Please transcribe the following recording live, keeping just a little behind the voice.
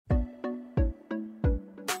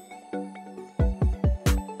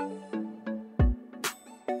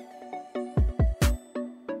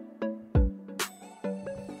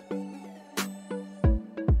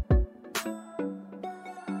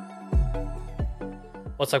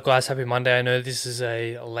What's up, guys? Happy Monday. I know this is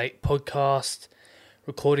a late podcast.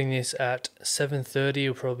 Recording this at 7:30.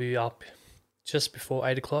 We'll probably be up just before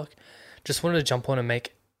 8 o'clock. Just wanted to jump on and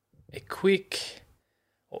make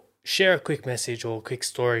share a quick message or a quick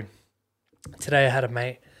story. Today I had a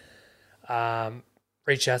mate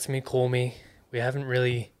reach out to me, call me. We haven't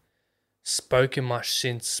really spoken much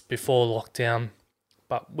since before lockdown,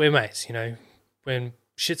 but we're mates, When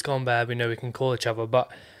shit's gone bad, we know we can call each other,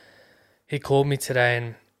 but he called me today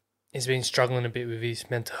and he's been struggling a bit with his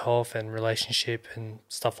mental health and relationship and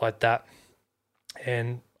stuff like that.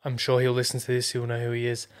 And I'm sure he'll listen to this, he'll know who he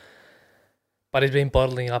is. But he's been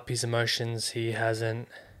bottling up his emotions. He hasn't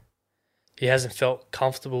felt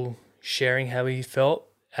comfortable sharing how he felt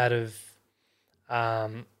out of,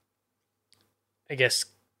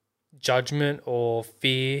 judgment or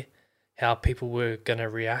fear, how people were going to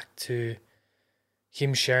react to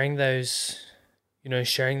him sharing those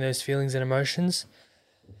feelings and emotions.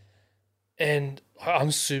 And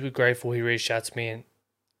I'm super grateful he reached out to me and,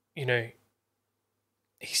 he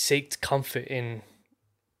sought comfort in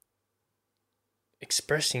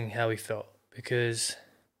expressing how he felt because,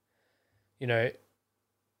 it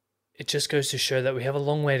just goes to show that we have a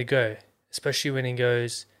long way to go, especially when he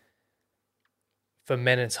goes, for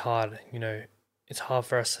men it's hard, it's hard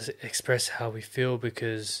for us to express how we feel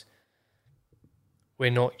because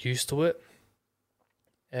we're not used to it.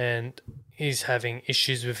 And he's having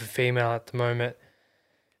issues with a female at the moment,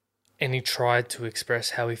 and he tried to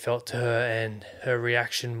express how he felt to her, and her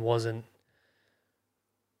reaction wasn't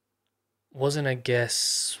I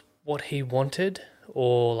guess what he wanted,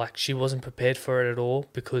 or like she wasn't prepared for it at all,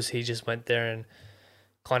 because he just went there and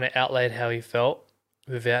kind of outlaid how he felt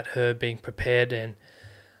without her being prepared. And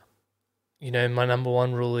my number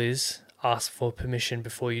one rule is ask for permission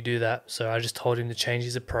before you do that. So I just told him to change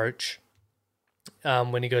his approach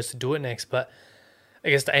when he goes to do it next. But I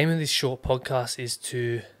guess the aim of this short podcast is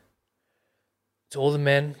to all the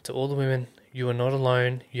men, to all the women, you are not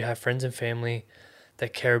alone. You have friends and family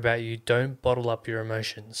that care about you. Don't bottle up your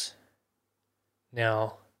emotions.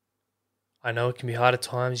 Now, I know it can be hard at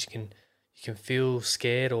times. You can feel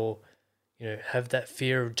scared or have that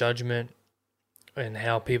fear of judgment and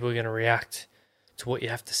how people are going to react to what you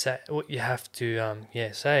have to say,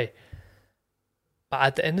 say. But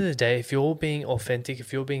at the end of the day, if you're being authentic,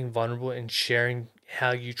 if you're being vulnerable and sharing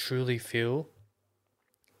how you truly feel,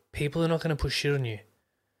 people are not going to push shit on you.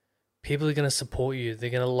 People are going to support you. They're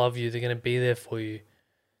going to love you. They're going to be there for you.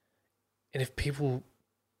 And if people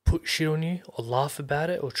put shit on you or laugh about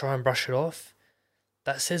it or try and brush it off,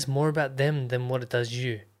 that says more about them than what it does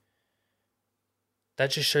you.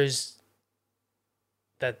 That just shows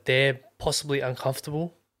that they're possibly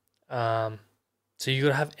uncomfortable. So you got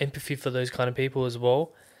to have empathy for those kind of people as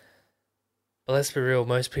well. But let's be real,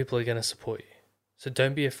 most people are going to support you. So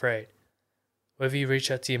don't be afraid. Whether you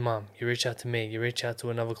reach out to your mum, you reach out to me, you reach out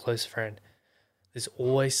to another close friend, there's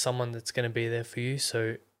always someone that's going to be there for you.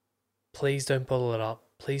 So please don't bottle it up.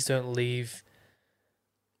 Please don't leave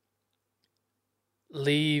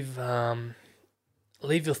your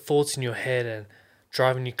thoughts in your head and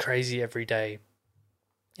driving you crazy every day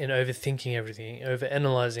and overthinking everything,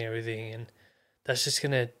 overanalyzing everything, and that's just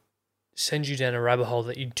going to send you down a rabbit hole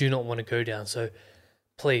that you do not want to go down. So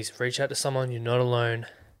please reach out to someone. You're not alone.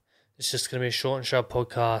 It's just going to be a short and sharp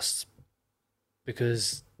podcast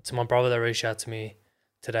because to my brother that reached out to me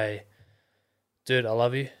today, dude, I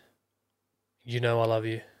love you. You know I love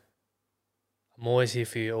you. I'm always here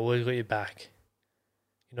for you. Always got your back.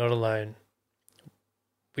 You're not alone.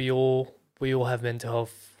 We all have mental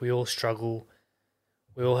health. We all struggle.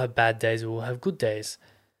 We all have bad days. We all have good days.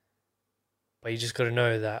 But you just got to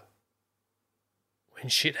know that when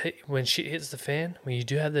shit hits the fan, when you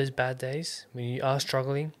do have those bad days, when you are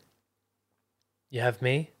struggling, you have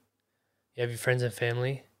me, you have your friends and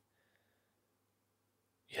family,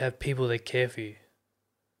 you have people that care for you.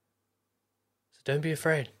 So don't be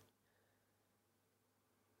afraid.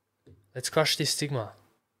 Let's crush this stigma.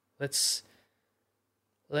 Let's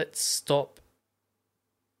stop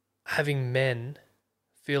having men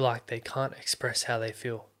feel like they can't express how they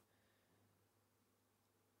feel.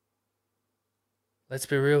 Let's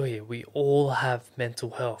be real here. We all have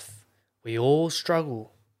mental health. We all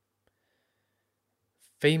struggle.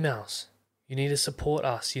 Females, you need to support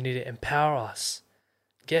us. You need to empower us.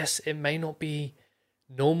 Yes, it may not be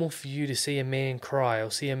normal for you to see a man cry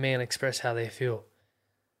or see a man express how they feel.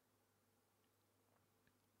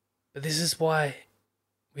 But this is why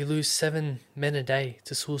we lose 7 men a day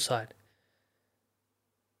to suicide.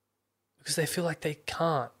 Because they feel like they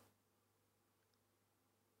can't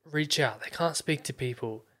reach out. They can't speak to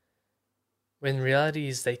people. When reality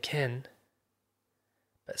is they can,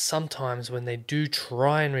 But sometimes when they do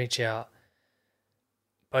try and reach out,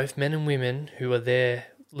 both men and women who are there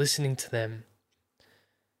listening to them,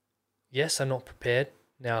 yes, are not prepared.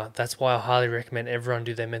 Now, that's why I highly recommend everyone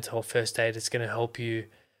do their mental health first aid. It's going to help you,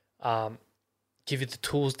 give you the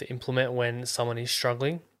tools to implement when someone is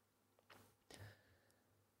struggling.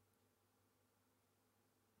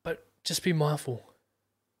 But just be mindful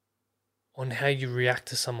on how you react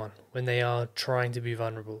to someone when they are trying to be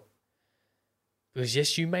vulnerable. Because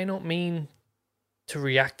yes, you may not mean to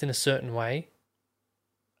react in a certain way.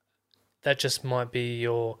 That just might be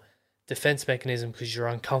your defense mechanism because you're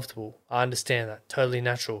uncomfortable. I understand that. Totally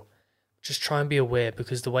natural. Just try and be aware,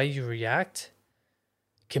 because the way you react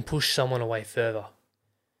can push someone away further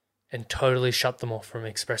and totally shut them off from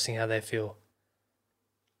expressing how they feel.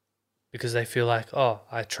 Because they feel like, oh,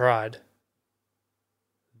 I tried.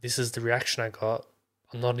 This is the reaction I got.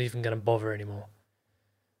 I'm not even going to bother anymore.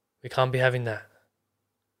 We can't be having that.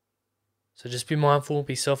 So just be mindful,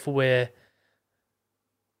 be self-aware.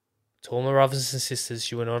 To all my brothers and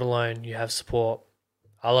sisters, you are not alone. You have support.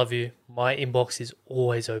 I love you. My inbox is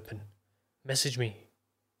always open. Message me.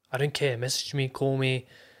 I don't care. Message me, call me.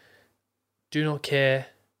 Do not care.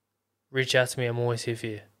 Reach out to me. I'm always here for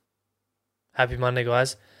you. Happy Monday,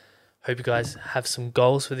 guys. Hope you guys have some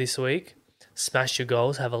goals for this week. Smash your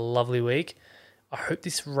goals. Have a lovely week. I hope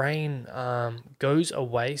this rain goes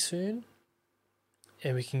away soon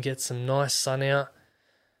and we can get some nice sun out,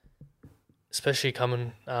 especially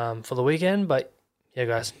coming for the weekend. But yeah,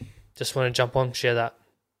 guys, just want to jump on, share that.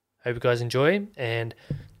 Hope you guys enjoy. And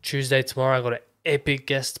Tuesday, tomorrow, I got an epic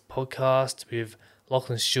guest podcast with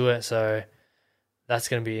Lachlan Stewart. So that's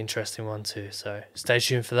going to be an interesting one too. So stay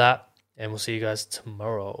tuned for that, and we'll see you guys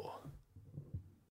tomorrow.